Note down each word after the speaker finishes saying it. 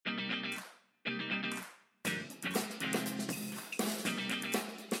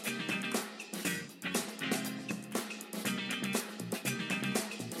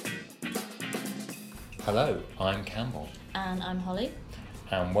Hello, I'm Campbell. And I'm Holly.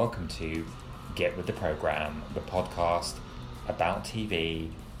 And welcome to Get With The Programme, the podcast about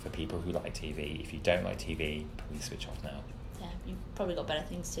TV for people who like TV. If you don't like TV, please switch off now. Yeah, you've probably got better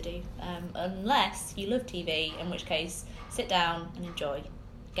things to do. Unless you love TV, in which case, sit down and enjoy.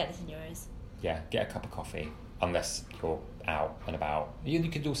 Get this in your ears. Yeah, get a cup of coffee, unless you're out and about. You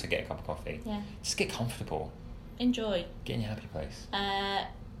could also get a cup of coffee. Yeah. Just get comfortable. Enjoy. Get in your happy place.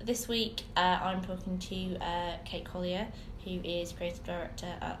 This week, I'm talking to Kate Collier, who is creative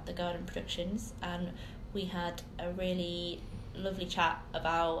director at The Garden Productions, and we had a really lovely chat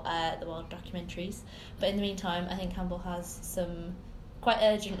about the world documentaries. But in the meantime, I think Campbell has some quite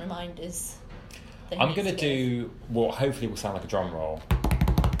urgent reminders. I'm going to do what hopefully will sound like a drum roll.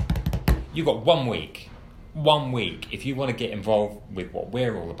 You've got 1 week. 1 week. If you want to get involved with what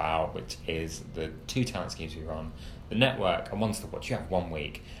we're all about, which is the 2 talent schemes we run, the network and Ones to Watch, you have 1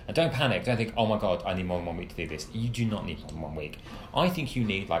 week. And don't panic. Don't think, oh my God, I need more than 1 week to do this. You do not need more than 1 week. I think you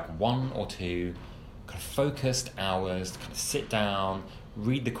need like 1 or 2 kind of focused hours to kind of sit down,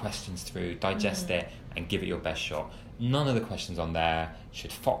 read the questions through, digest it, and give it your best shot. None of the questions on there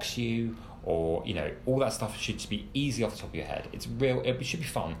should fox you, or all that stuff should just be easy off the top of your head. It should be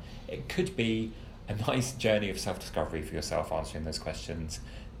fun. It could be a nice journey of self-discovery for yourself answering those questions.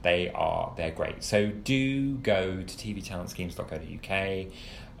 They're great. So do go to tvtalentschemes.co.uk.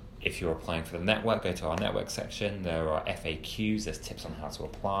 If you're applying for the network, go to our network section. There are FAQs, there's tips on how to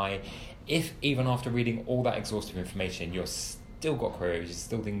apply. If even after reading all that exhaustive information, you're still got queries, you're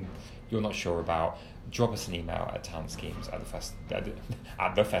still thinking you're not sure about, drop us an email at Talent Schemes at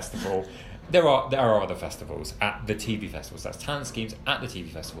the festival. There are other festivals at the TV festivals. That's Talent Schemes at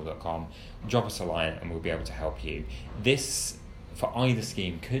thetvfestival.com. Drop us a line and we'll be able to help you. This, for either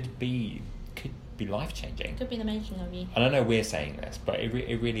scheme, could be life-changing. Could be the making of you. And I know we're saying this, but it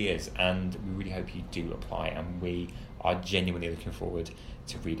really is, and we really hope you do apply, and we are genuinely looking forward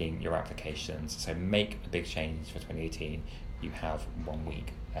to reading your applications. So make a big change for 2018. You have 1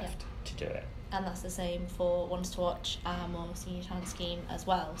 week left to do it. And that's the same for Ones to Watch, our more senior talent scheme as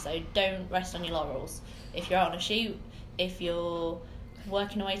well. So don't rest on your laurels. If you're out on a shoot, if you're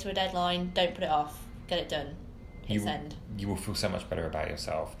working away to a deadline, don't put it off. Get it done. Hit send. You will feel so much better about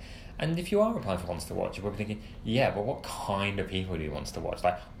yourself. And if you are applying for Ones to Watch, you're probably thinking, yeah, but what kind of people do you want to watch?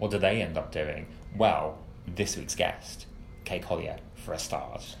 Like, what do they end up doing? Well, this week's guest, Kate Collier, for a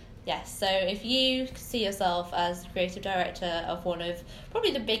start. Yes, so if you see yourself as creative director of one of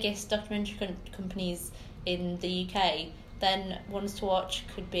probably the biggest documentary companies in the UK, then Ones to Watch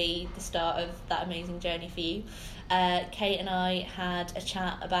could be the start of that amazing journey for you. Kate and I had a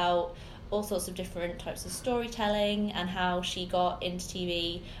chat about all sorts of different types of storytelling and how she got into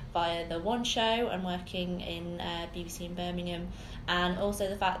TV via the One Show and working in BBC in Birmingham, and also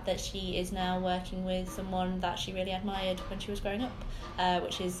the fact that she is now working with someone that she really admired when she was growing up,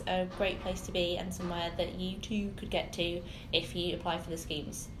 which is a great place to be and somewhere that you too could get to if you apply for the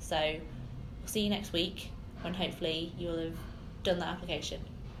schemes. So we'll see you next week when hopefully you'll have done that application.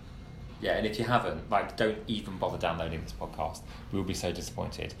 Yeah, and if you haven't, don't even bother downloading this podcast. We'll be so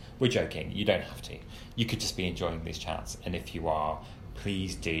disappointed. We're joking. You don't have to. You could just be enjoying these chats. And if you are,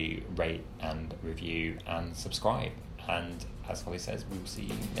 please do rate and review and subscribe. And as Holly says, we will see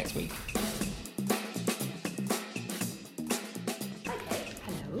you next week. Okay.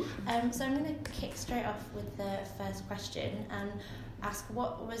 Hello. So I'm going to kick straight off with the first question and ask,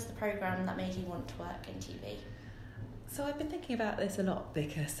 what was the programme that made you want to work in TV? So I've been thinking about this a lot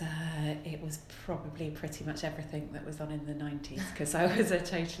because it was probably pretty much everything that was on in the 90s, because I was a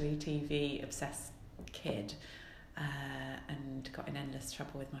totally TV obsessed kid and got in endless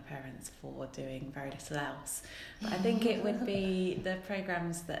trouble with my parents for doing very little else. But I think it would be the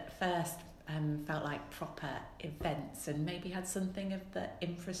programmes that first felt like proper events and maybe had something of the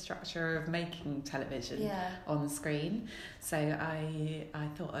infrastructure of making television on screen. So I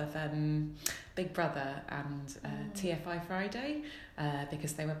thought of Big Brother and TFI Friday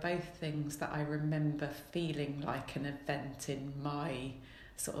because they were both things that I remember feeling like an event in my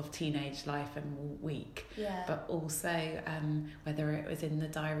sort of teenage life and week, but also whether it was in the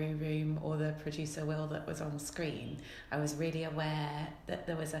diary room or the producer Will that was on screen, I was really aware that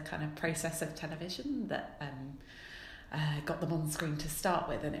there was a kind of process of television that got them on screen to start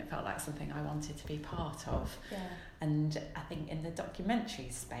with, and it felt like something I wanted to be part of. Yeah. And I think in the documentary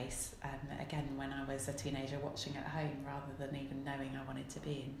space, again, when I was a teenager watching at home rather than even knowing I wanted to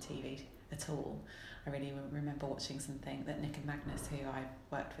be in TV at all, I really remember watching something that Nick and Magnus, who I've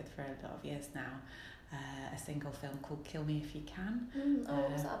worked with for a lot of years now, a single film called Kill Me If You Can.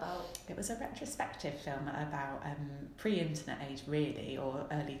 What was that about? It was a retrospective film about pre-internet age, really, or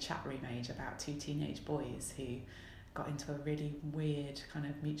early chat room age, about two teenage boys who got into a really weird kind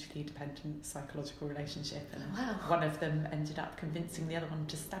of mutually dependent psychological relationship, and one of them ended up convincing the other one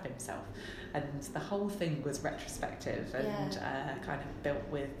to stab himself, and the whole thing was retrospective and kind of built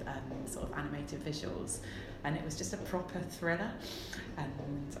with sort of animated visuals, and it was just a proper thriller.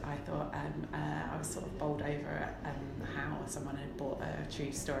 And I thought I was sort of bowled over at how someone had brought a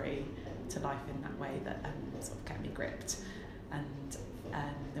true story to life in that way that sort of kept me gripped. And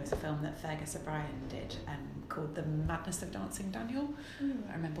there was a film that Fergus O'Brien did called The Madness of Dancing Daniel.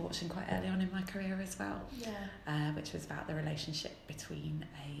 I remember watching quite early on in my career as well, which was about the relationship between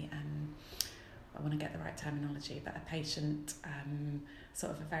I want to get the right terminology, but a patient,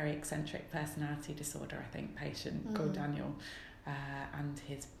 sort of a very eccentric personality disorder, I think, patient called Daniel, and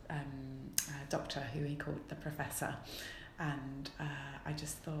his doctor, who he called the Professor. And I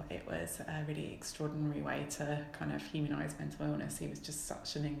just thought it was a really extraordinary way to kind of humanise mental illness. He was just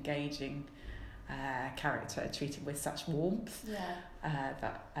such an engaging character, treated with such warmth,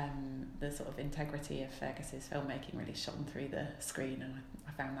 that the sort of integrity of Fergus's filmmaking really shone through the screen, and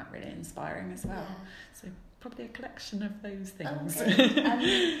I found that really inspiring as well. So probably a collection of those things.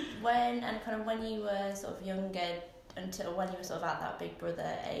 Okay. When you were sort of younger, until when you were sort of at that Big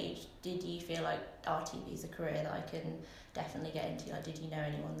Brother age, did you feel like RTV is a career that I can definitely get into? Like, did you know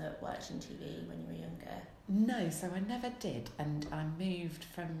anyone that worked in TV when you were younger? No, so I never did, and I moved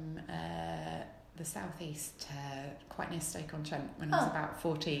from the southeast to quite near Stoke-on-Trent when I was about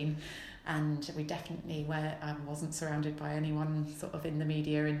 14, and we definitely I wasn't surrounded by anyone sort of in the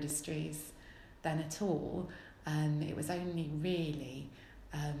media industries then at all. It was only really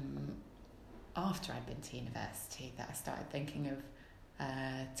after I'd been to university that I started thinking of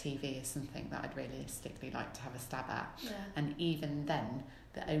TV as something that I'd realistically like to have a stab at. And even then,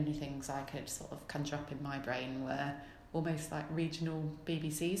 the only things I could sort of conjure up in my brain were almost like regional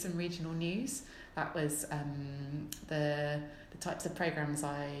BBCs and regional news. That was the types of programmes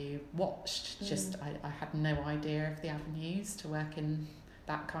I watched. Just I had no idea of the avenues to work in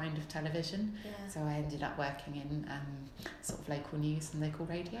that kind of television. So I ended up working in sort of local news and local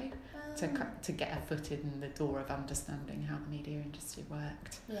radio to get a foot in the door of understanding how the media industry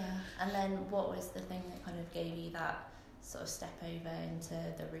worked. And then what was the thing that kind of gave you that sort of step over into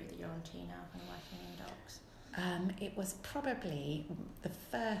the route that you're on to now, kind of working in docs? It was probably the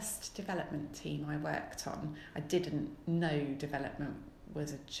first development team I worked on. I didn't know development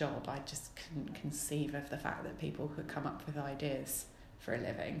was a job. I just couldn't conceive of the fact that people could come up with ideas for a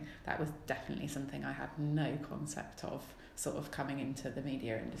living. That was definitely something I had no concept of, sort of coming into the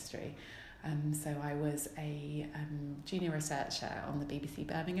media industry. So I was a junior researcher on the BBC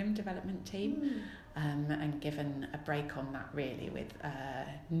Birmingham development team, and given a break on that really with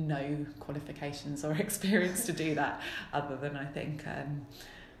no qualifications or experience to do that, other than I think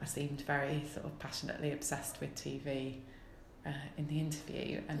I seemed very sort of passionately obsessed with TV in the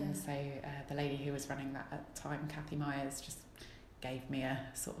interview, and so the lady who was running that at the time, Kathy Myers, just gave me a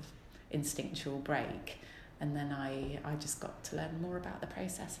sort of instinctual break. And then I just got to learn more about the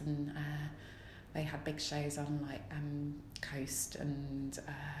process, and they had big shows on like Coast, and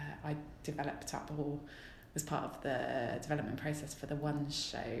I developed up or was part of the development process for the One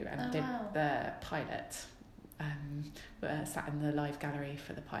show, and did the pilot. Sat in the live gallery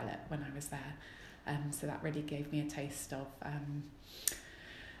for the pilot when I was there, so that really gave me a taste of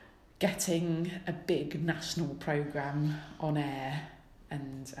getting a big national programme on air,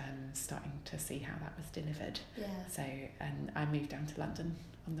 and starting to see how that was delivered. So, and I moved down to London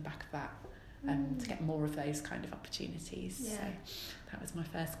on the back of that to get more of those kind of opportunities. So that was my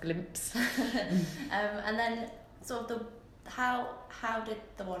first glimpse. And then sort of how did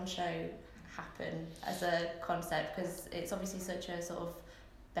the One show happen as a concept? Because it's obviously such a sort of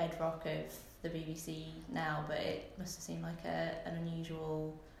bedrock of the BBC now, but it must have seemed like an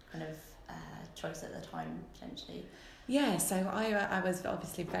unusual kind of choice at the time, potentially. Yeah, so I was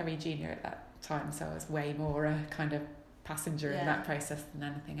obviously very junior at that time, so I was way more a kind of passenger in that process than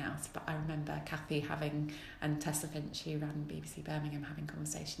anything else. But I remember Kathy and Tessa Finch, who ran BBC Birmingham, having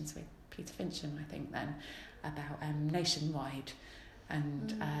conversations with Peter Fincham, I think then, about Nationwide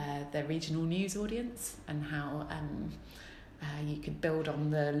and the regional news audience, and how you could build on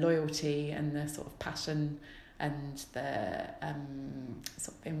the loyalty and the sort of passion and the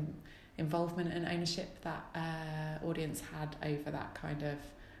sort of involvement and ownership that audience had over that kind of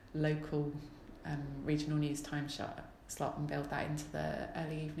local regional news time slot and build that into the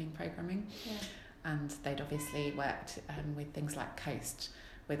early evening programming. Yeah. And they'd obviously worked with things like Coast,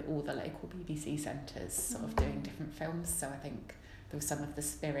 with all the local BBC centres sort of doing different films. So I think there was some of the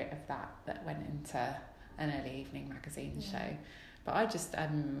spirit of that went into an early evening magazine show. But I just,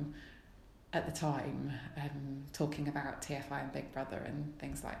 at the time, talking about TFI and Big Brother and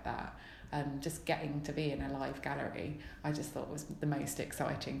things like that, just getting to be in a live gallery, I just thought was the most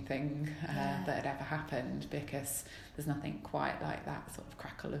exciting thing that had ever happened, because there's nothing quite like that sort of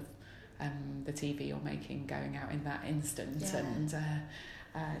crackle of the TV you're making going out in that instant, and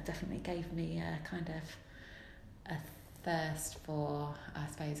definitely gave me a kind of a thirst for, I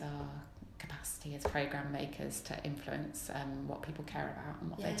suppose, our capacity as programme makers to influence what people care about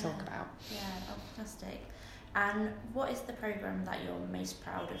and what they talk about. Yeah, oh, fantastic. And what is the programme that you're most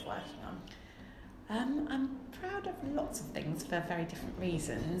proud of working on? I'm proud of lots of things for very different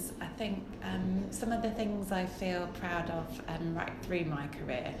reasons. I think some of the things I feel proud of right through my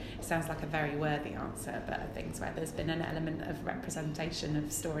career, it sounds like a very worthy answer, but are things where there's been an element of representation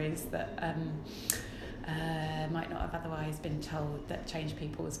of stories that might not have otherwise been told, that change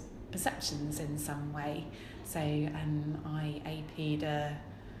people's perceptions in some way. So I AP'd a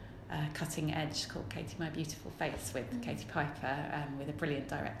cutting edge called Katie My Beautiful Face with Katie Piper, with a brilliant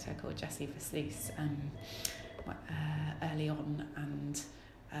director called Jessie Versluis early on, and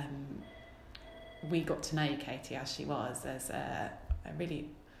we got to know Katie as she was, as a really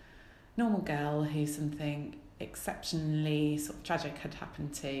normal girl who something exceptionally sort of tragic had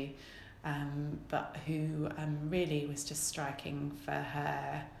happened to, but who really was just striking for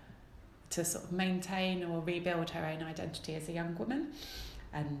her to sort of maintain or rebuild her own identity as a young woman.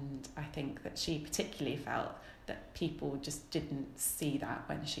 And I think that she particularly felt that people just didn't see that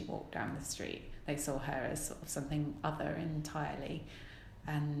when she walked down the street. They saw her as sort of something other entirely.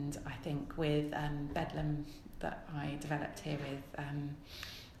 And I think with Bedlam, that I developed here with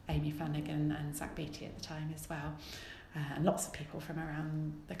Amy Flanagan and Zach Beattie at the time as well, and lots of people from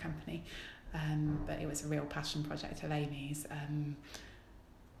around the company. But it was a real passion project of Amy's,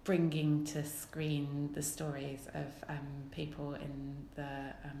 bringing to screen the stories of people in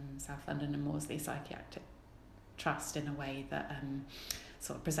the South London and Maudsley Psychiatric Trust in a way that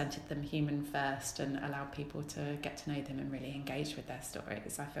sort of presented them human first and allowed people to get to know them and really engage with their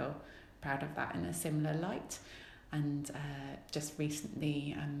stories. I feel proud of that in a similar light. And just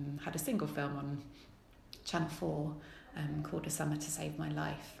recently had a single film on Channel 4 called A Summer to Save My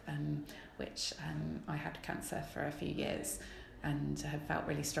Life, which I had cancer for a few years, and have felt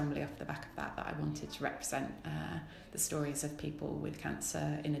really strongly off the back of that I wanted to represent the stories of people with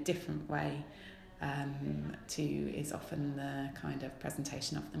cancer in a different way to is often the kind of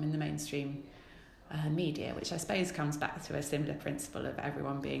presentation of them in the mainstream media, which I suppose comes back to a similar principle of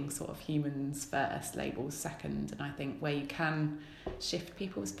everyone being sort of humans first, labels second. And I think where you can shift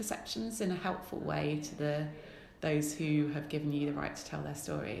people's perceptions in a helpful way to those who have given you the right to tell their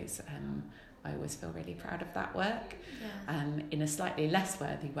stories, I always feel really proud of that work. In a slightly less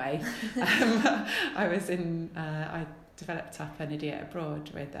worthy way, I developed up An Idiot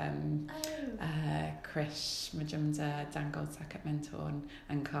Abroad with Krish Majumdar, Dan Goldsack at Mentor,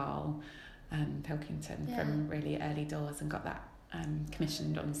 and Carl Pilkington from really early doors, and got that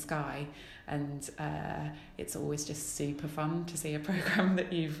commissioned on Sky. And it's always just super fun to see a programme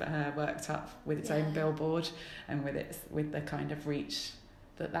that you've worked up with its own billboard and with the kind of reach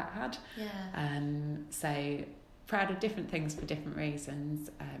that had. So proud of different things for different reasons,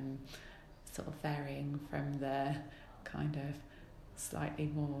 sort of varying from the kind of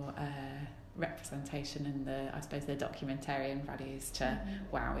slightly more representation and I suppose the documentarian values to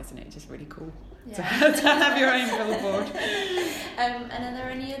wow, isn't it just really cool to have your own billboard. And are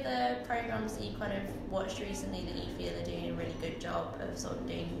there any other programmes that you kind of watched recently that you feel are doing a really good job of sort of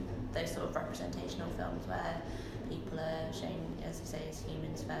doing those sort of representational films where people are shown, as you say, as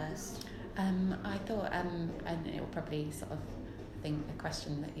humans first? I thought, and it will probably sort of, I think the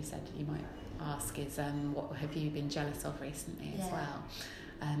question that you said you might ask is, what have you been jealous of recently as well?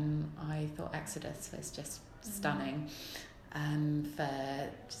 I thought Exodus was just stunning for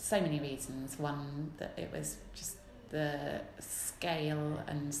so many reasons. One, that it was just the scale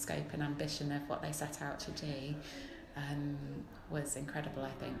and scope and ambition of what they set out to do was incredible.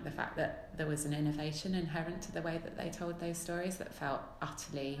 I think the fact that there was an innovation inherent to the way that they told those stories that felt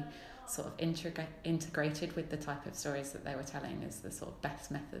utterly sort of integrated with the type of stories that they were telling is the sort of best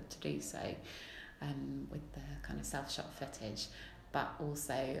method to do so, with the kind of self-shot footage, but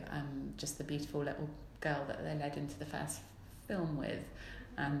also just the beautiful little girl that they led into the first film with,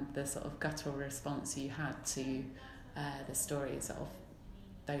 and the sort of guttural response you had to the stories of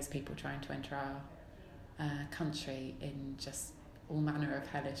those people trying to enter our country in just all manner of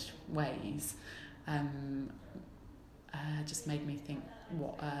hellish ways, just made me think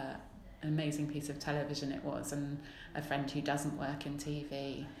what an amazing piece of television it was. And a friend who doesn't work in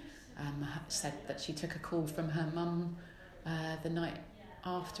TV said that she took a call from her mum the night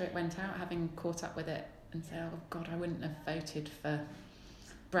after it went out, having caught up with it, and said, oh God, I wouldn't have voted for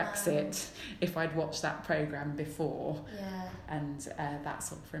Brexit if I'd watched that programme before. Yeah. And that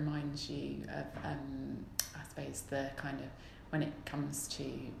sort of reminds you of, I suppose, the kind of, when it comes to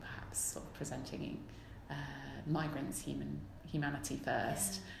perhaps sort of presenting migrants, humanity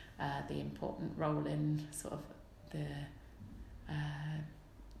first, the important role in sort of the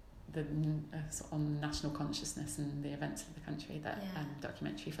sort of on national consciousness and the events of the country that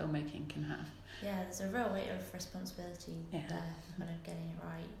documentary filmmaking can have. Yeah, there's a real weight of responsibility there for kind of getting it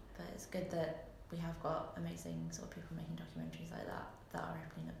right. But it's good that we have got amazing sort of people making documentaries like that are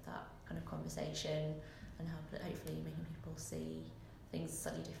opening up that kind of conversation and hopefully making people see things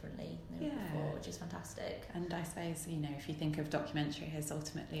slightly differently than before, which is fantastic. And I suppose, you know, if you think of documentary as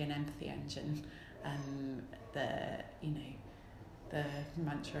ultimately an empathy engine, the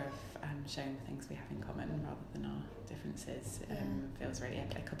mantra of showing the things we have in common rather than our differences feels really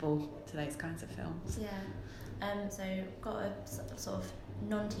applicable to those kinds of films. Yeah. So got a sort of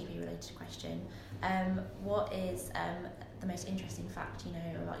non-TV related question. What is the most interesting fact you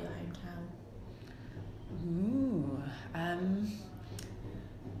know about your hometown?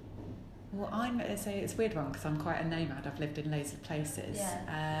 Well, it's a weird one because I'm quite a nomad. I've lived in loads of places.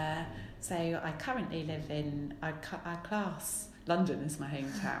 Yeah. So I currently live in, I class London as my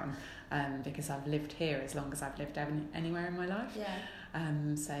hometown because I've lived here as long as I've lived anywhere in my life.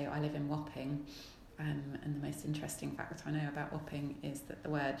 Yeah. So I live in Wapping, and the most interesting fact I know about Wapping is that the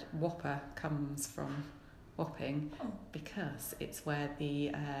word whopper comes from Wapping because it's where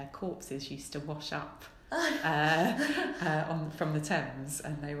the corpses used to wash up from the Thames,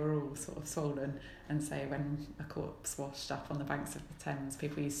 and they were all sort of swollen, and so when a corpse washed up on the banks of the Thames,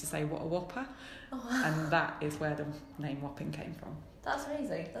 people used to say, what a whopper. And that is where the name Wapping came from. That's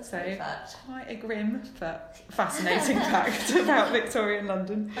amazing. That's a great fact. Quite a grim but fascinating fact about Victorian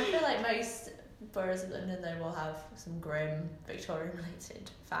London. I feel like most boroughs of London though will have some grim Victorian related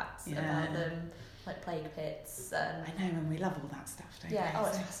facts about them, like plague pits. And I know, and we love all that stuff, don't we?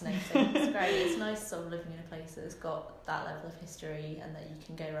 It's fascinating. It's great. It's nice sort of living in a place that's got that level of history, and that you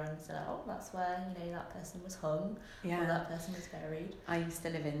can go around and say, oh, that's where, you know, that person was hung, or that person was buried. I used to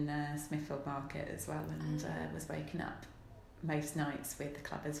live in Smithfield Market as well, and was waking up most nights with the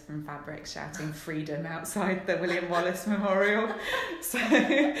clubbers from Fabric shouting freedom outside the William Wallace Memorial. So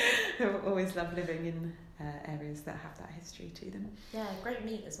I always love living in areas that have that history to them. Yeah, great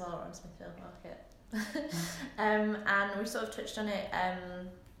meat as well around Smithfield Market. And we sort of touched on it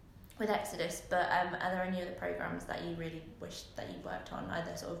with Exodus, but are there any other programmes that you really wish that you worked on,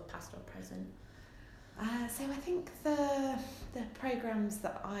 either sort of past or present? So I think the programmes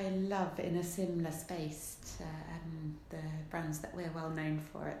that I love in a similar space to the brands that we're well known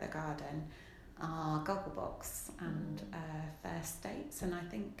for at the Garden are Gogglebox and First Dates, and I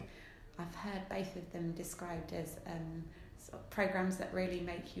think I've heard both of them described as sort of programmes that really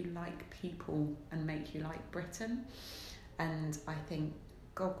make you like people and make you like Britain. And I think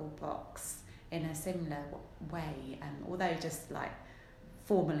Gogglebox, in a similar way, although just like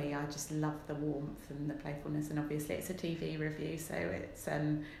formally I just love the warmth and the playfulness, and obviously it's a TV review, so it's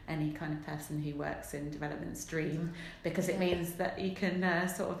any kind of person who works in development's dream, because it means that you can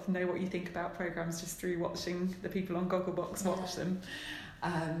sort of know what you think about programmes just through watching the people on Gogglebox watch them.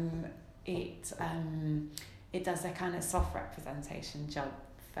 It does a kind of soft representation job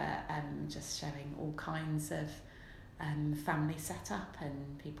for just showing all kinds of family setup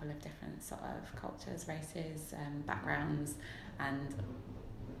and people of different sort of cultures, races, backgrounds, and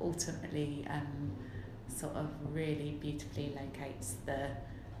ultimately sort of really beautifully locates the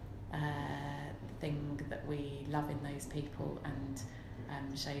thing that we love in those people, and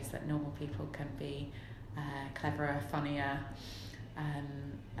shows that normal people can be cleverer, funnier,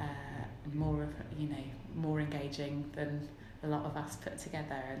 more engaging than a lot of us put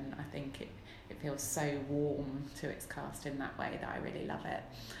together. And I think it feels so warm to its cast in that way that I really love it.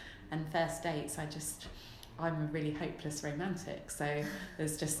 And First Dates, I'm a really hopeless romantic, so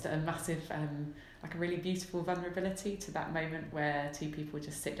there's just a massive like a really beautiful vulnerability to that moment where two people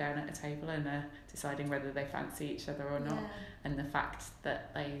just sit down at a table and are deciding whether they fancy each other or not, and the fact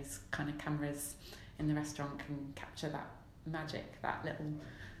that those kind of cameras in the restaurant can capture that magic, that little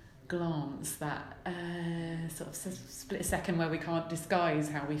glance, that sort of split second where we can't disguise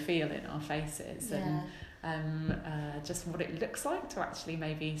how we feel in our faces, and just what it looks like to actually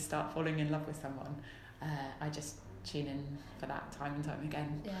maybe start falling in love with someone. I just tune in for that time and time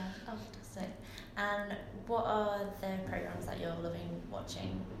again. Yeah, oh, fantastic. And what are the programmes that you're loving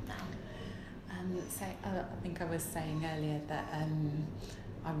watching now? I think I was saying earlier that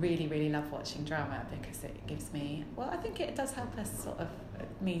I really, really love watching drama because it gives me, I think it does help us sort of,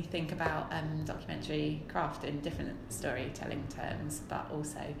 me think about documentary craft in different storytelling terms, but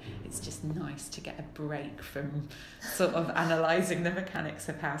also it's just nice to get a break from sort of analysing the mechanics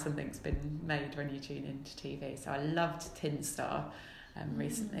of how something's been made when you tune into TV. So I loved Tin Star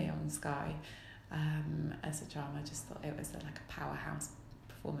recently on Sky as a drama. I just thought it was like a powerhouse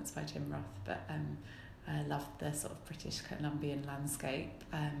performance by Tim Roth, but I loved the sort of British Columbian landscape,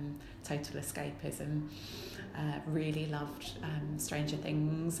 total escapism. Really loved Stranger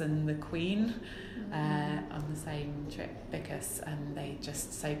Things and The Queen on the same trip because they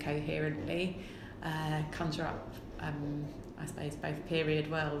just so coherently conjure up, I suppose, both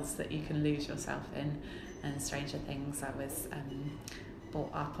period worlds that you can lose yourself in. And Stranger Things, I was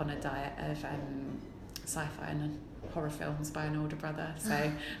brought up on a diet of sci-fi and horror films by an older brother,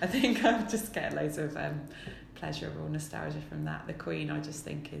 so I think I just get loads of pleasurable nostalgia from that. The Queen, I just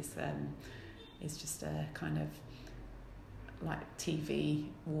think is just a kind of like TV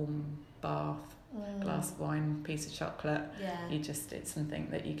warm bath, glass of wine, piece of chocolate. It's something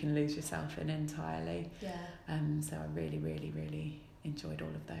that you can lose yourself in entirely. So I really, really, really enjoyed all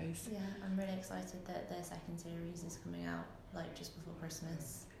of those. I'm really excited that their second series is coming out like just before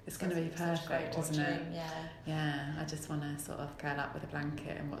Christmas. It's going to be perfect, isn't it? Yeah, I just want to sort of curl up with a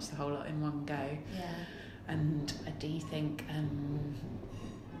blanket and watch the whole lot in one go. Yeah. And I do think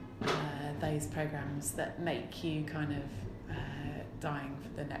those programmes that make you kind of dying for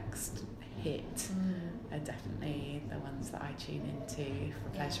the next hit are definitely the ones that I tune into for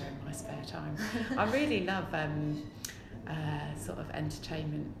pleasure in my spare time. I really love sort of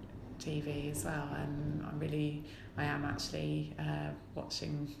entertainment TV as well. I am actually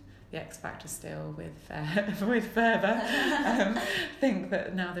watching The X Factor still with fervour. Think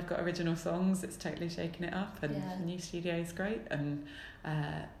that now they've got original songs, it's totally shaking it up, and the new studio is great. And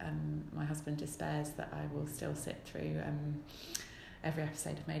my husband despairs that I will still sit through every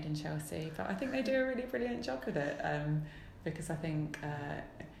episode of Made in Chelsea, but I think they do a really brilliant job with it. Because I think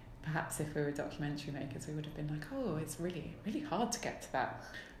perhaps if we were documentary makers, we would have been like, it's really, really hard to get to that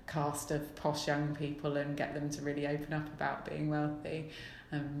cast of posh young people and get them to really open up about being wealthy.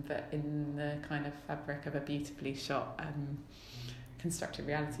 But in the kind of fabric of a beautifully shot constructed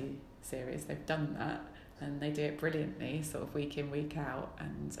reality series, they've done that, and they do it brilliantly, sort of week in, week out.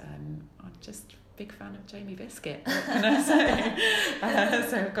 And I'm just a big fan of Jamie Biscuit, what can I say?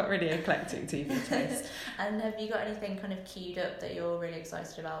 So I've got really eclectic TV taste. And have you got anything kind of queued up that you're really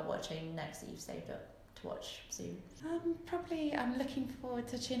excited about watching next that you've saved up to watch soon? Probably I'm looking forward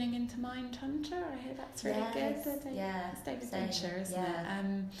to tuning into Mindhunter. I hear that's really good. It's David Fincher, isn't it?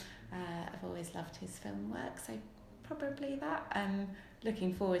 I've always loved his film work, so probably that.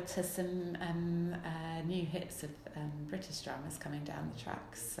 Looking forward to some new hits of British dramas coming down the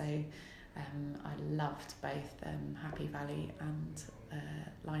tracks. So I loved both Happy Valley and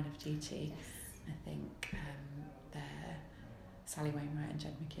Line of Duty. I think Sally Wainwright and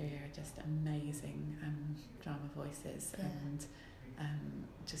Jed McCurry are just amazing drama voices, and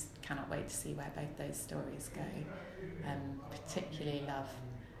just cannot wait to see where both those stories go. Particularly love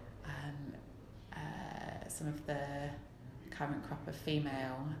some of the current crop of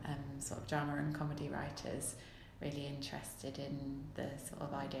female sort of drama and comedy writers, really interested in the sort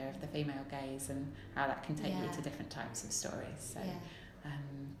of idea of the female gaze and how that can take you to different types of stories. So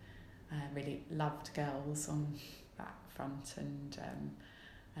I really loved Girls on that front, and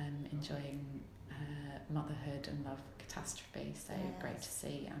enjoying Motherhood and Love Catastrophe. So great to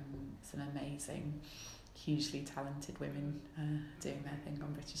see some amazing, hugely talented women doing their thing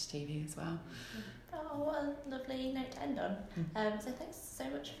on British TV as well. Oh, what a lovely note to end on. So thanks so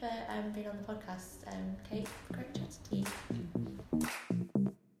much for being on the podcast, Kate.